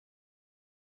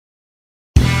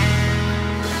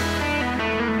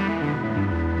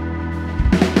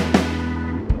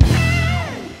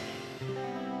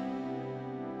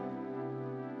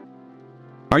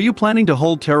Are you planning to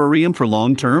hold Terareum for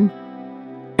long term?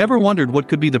 Ever wondered what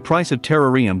could be the price of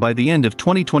Terareum by the end of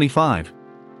 2025?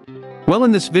 Well,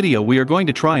 in this video we are going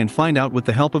to try and find out with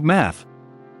the help of math.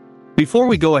 Before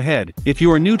we go ahead, if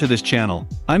you are new to this channel,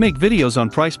 I make videos on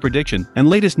price prediction and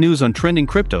latest news on trending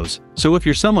cryptos, so if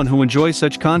you're someone who enjoys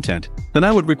such content, then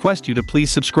I would request you to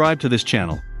please subscribe to this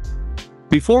channel.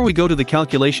 Before we go to the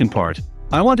calculation part,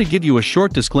 I want to give you a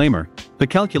short disclaimer. The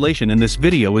calculation in this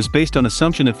video is based on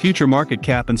assumption of future market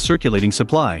cap and circulating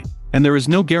supply, and there is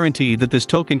no guarantee that this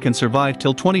token can survive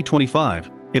till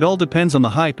 2025. It all depends on the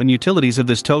hype and utilities of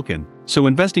this token, so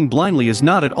investing blindly is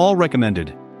not at all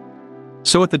recommended.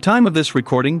 So at the time of this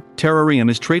recording, Terareum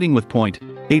is trading with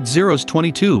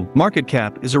 0.8022, market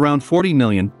cap is around 40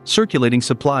 million, circulating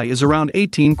supply is around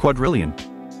 18 quadrillion.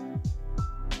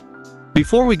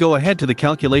 Before we go ahead to the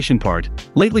calculation part,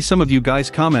 lately some of you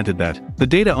guys commented that the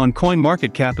data on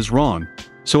CoinMarketCap is wrong,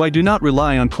 so I do not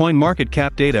rely on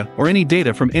CoinMarketCap data or any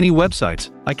data from any websites.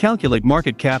 I calculate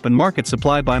market cap and market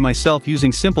supply by myself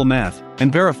using simple math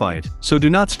and verify it, so do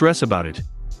not stress about it.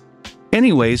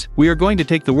 Anyways, we are going to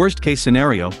take the worst case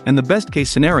scenario and the best case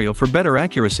scenario for better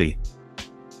accuracy.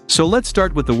 So let's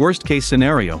start with the worst case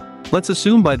scenario. Let's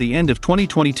assume by the end of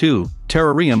 2022,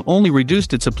 Terareum only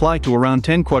reduced its supply to around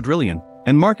 10 quadrillion,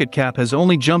 and market cap has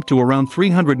only jumped to around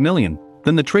 300 million,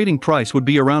 then the trading price would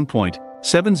be around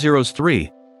 0.703.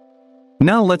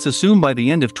 Now let's assume by the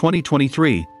end of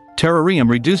 2023, Terareum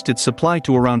reduced its supply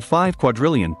to around 5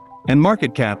 quadrillion, and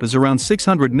market cap is around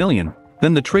 600 million,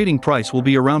 then the trading price will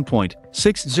be around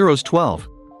 0.6012.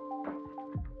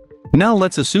 Now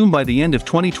let's assume by the end of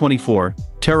 2024,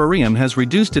 Terareum has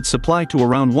reduced its supply to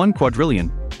around 1 quadrillion,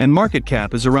 and market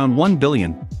cap is around 1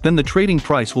 billion, then the trading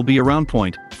price will be around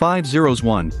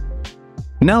 0.501.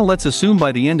 Now let's assume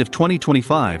by the end of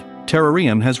 2025,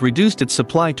 Terareum has reduced its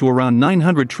supply to around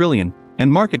 900 trillion, and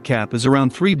market cap is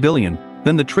around 3 billion,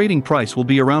 then the trading price will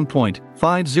be around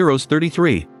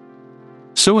 0.5033.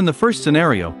 So in the first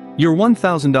scenario, your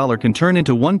 $1,000 can turn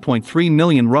into 1.3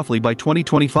 million roughly by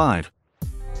 2025.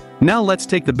 Now let's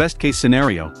take the best case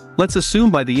scenario. Let's assume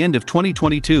by the end of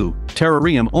 2022,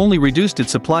 Terareum only reduced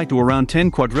its supply to around 10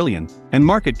 quadrillion, and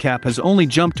market cap has only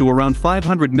jumped to around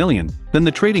 500 million, then the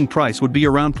trading price would be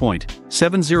around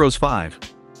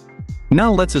 0.705.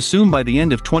 Now let's assume by the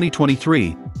end of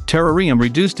 2023, Terareum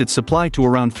reduced its supply to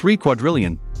around 3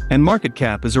 quadrillion, and market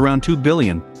cap is around 2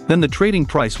 billion, then the trading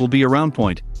price will be around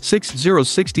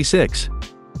 0.6066.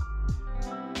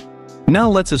 Now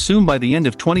let's assume by the end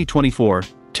of 2024,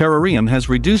 Terareum has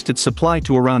reduced its supply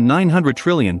to around 900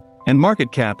 trillion, and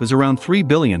market cap is around 3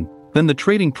 billion, then the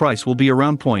trading price will be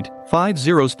around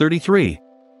 0.5033.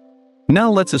 Now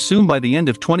let's assume by the end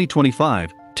of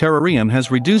 2025, Terareum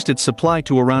has reduced its supply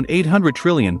to around 800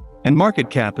 trillion, and market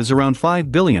cap is around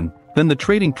 5 billion, then the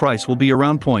trading price will be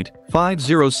around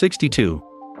 0.5062.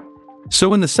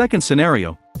 So in the second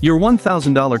scenario, your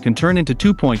 $1,000 can turn into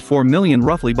 2.4 million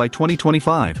roughly by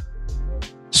 2025.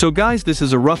 So guys, this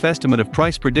is a rough estimate of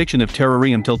price prediction of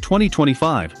Terareum till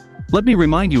 2025. Let me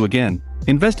remind you again,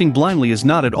 investing blindly is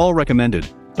not at all recommended.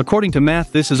 According to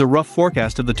math, this is a rough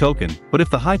forecast of the token, but if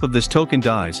the hype of this token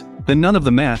dies, then none of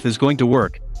the math is going to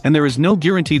work, and there is no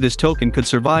guarantee this token could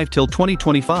survive till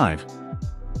 2025.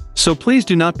 So please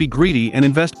do not be greedy and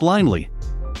invest blindly.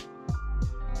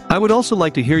 I would also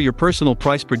like to hear your personal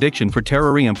price prediction for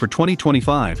Terareum for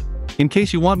 2025. In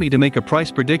case you want me to make a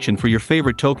price prediction for your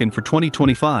favorite token for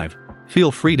 2025,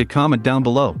 feel free to comment down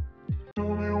below.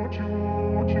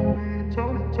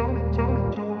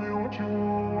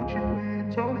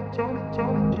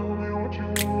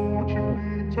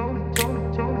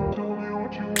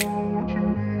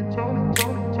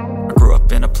 I grew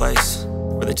up in a place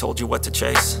where they told you what to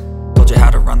chase, told you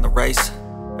how to run the race,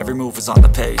 every move was on the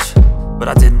page, but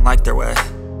I didn't like their way.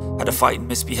 Had to fight and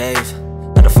misbehave,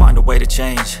 had to find a way to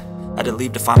change, had to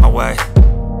leave to find my way.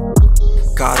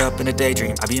 Caught up in a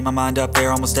daydream, I beat my mind up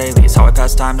there almost daily. It's how I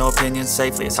pass time, no opinions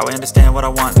safely. It's how I understand what I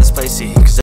want in this place, see, 'cause